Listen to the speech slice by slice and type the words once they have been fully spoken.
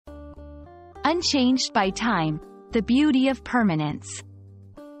Unchanged by time, the beauty of permanence.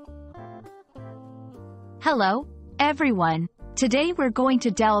 Hello, everyone. Today we're going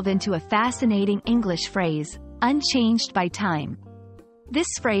to delve into a fascinating English phrase, unchanged by time. This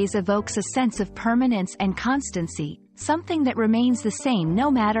phrase evokes a sense of permanence and constancy, something that remains the same no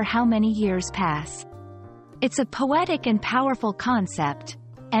matter how many years pass. It's a poetic and powerful concept,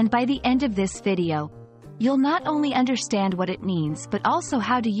 and by the end of this video, you'll not only understand what it means but also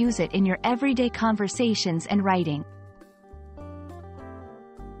how to use it in your everyday conversations and writing.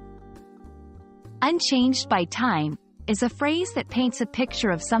 Unchanged by time is a phrase that paints a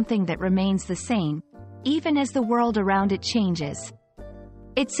picture of something that remains the same, even as the world around it changes.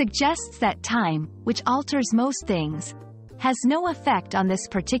 It suggests that time, which alters most things, has no effect on this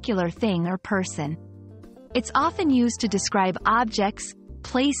particular thing or person. It's often used to describe objects,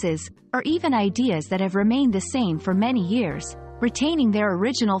 places, or even ideas that have remained the same for many years, retaining their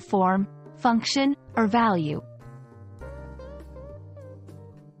original form, function, or value.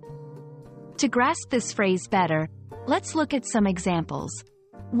 To grasp this phrase better, let's look at some examples.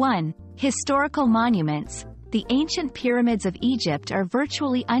 1. Historical monuments. The ancient pyramids of Egypt are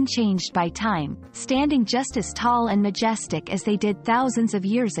virtually unchanged by time, standing just as tall and majestic as they did thousands of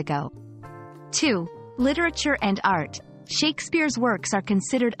years ago. 2. Literature and art. Shakespeare's works are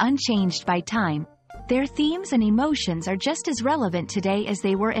considered unchanged by time. Their themes and emotions are just as relevant today as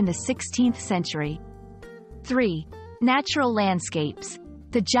they were in the 16th century. 3. Natural landscapes.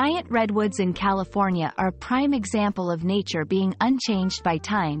 The giant redwoods in California are a prime example of nature being unchanged by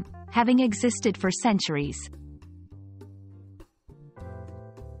time, having existed for centuries.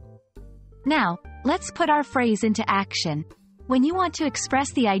 Now, let's put our phrase into action. When you want to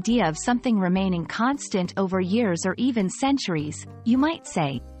express the idea of something remaining constant over years or even centuries, you might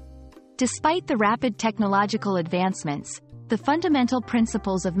say, despite the rapid technological advancements, the fundamental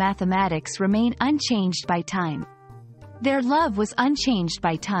principles of mathematics remain unchanged by time. Their love was unchanged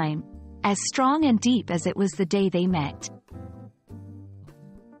by time, as strong and deep as it was the day they met.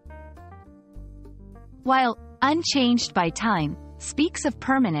 While unchanged by time speaks of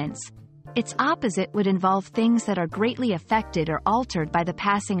permanence, its opposite would involve things that are greatly affected or altered by the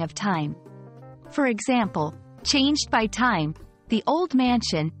passing of time. For example, changed by time, the old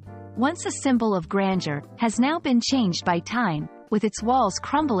mansion, once a symbol of grandeur, has now been changed by time, with its walls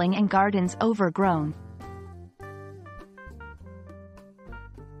crumbling and gardens overgrown.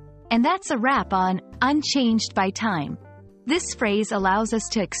 And that's a wrap on Unchanged by Time. This phrase allows us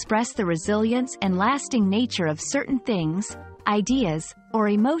to express the resilience and lasting nature of certain things, ideas, or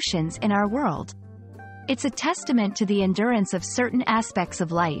emotions in our world. It's a testament to the endurance of certain aspects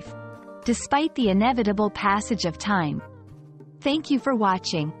of life, despite the inevitable passage of time. Thank you for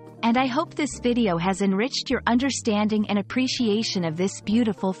watching, and I hope this video has enriched your understanding and appreciation of this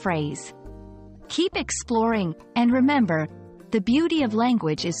beautiful phrase. Keep exploring, and remember, the beauty of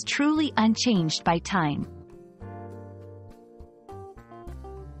language is truly unchanged by time.